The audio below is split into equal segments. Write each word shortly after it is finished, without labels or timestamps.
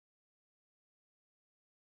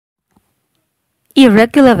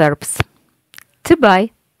Irregular verbs. To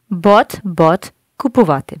buy, bought,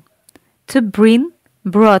 купувати. To bring,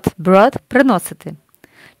 brought, приносити.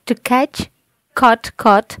 To catch,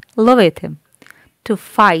 caught, ловити. To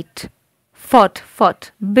fight,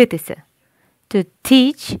 fought, битися. To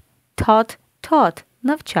teach, taught,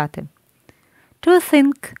 навчати. To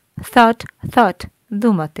think, thought,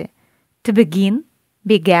 думати. To begin,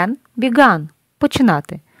 began,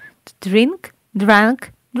 починати. To drink,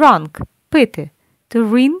 drank, пити. To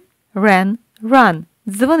ran,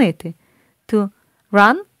 дзвонити. To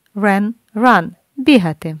run,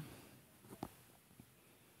 бігати.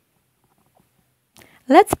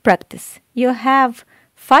 Let's practice. You have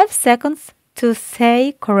 5 seconds to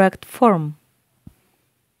say correct form.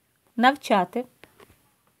 Навчати.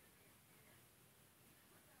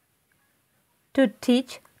 To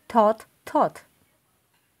teach, taught.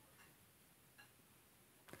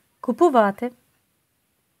 Купувати.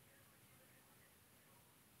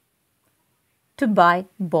 To buy,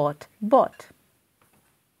 bought.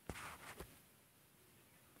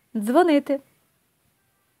 Дзвонити.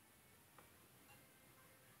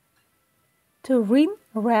 To ring,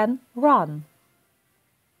 run.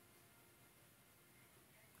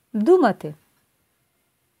 Думати.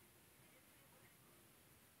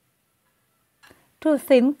 To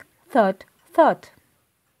think, thought.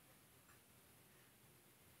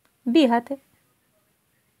 Бігати.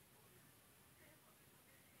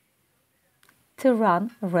 To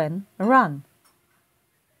run.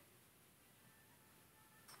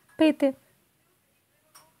 Пити.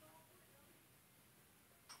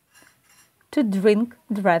 To drink,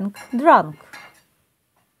 drank.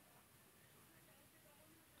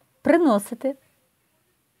 Приносити.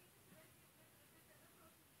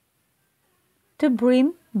 To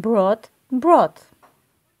bring, brought.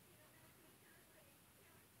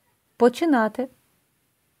 Починати.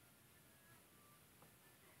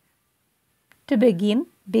 To begin,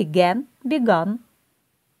 began.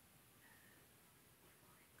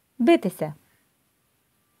 Битися.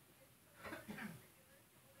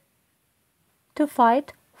 To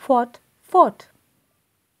fight, fought.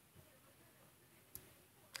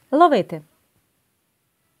 Ловити.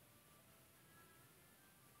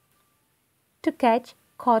 To catch,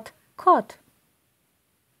 caught.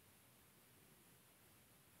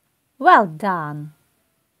 Well done.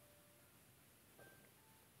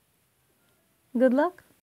 Good luck.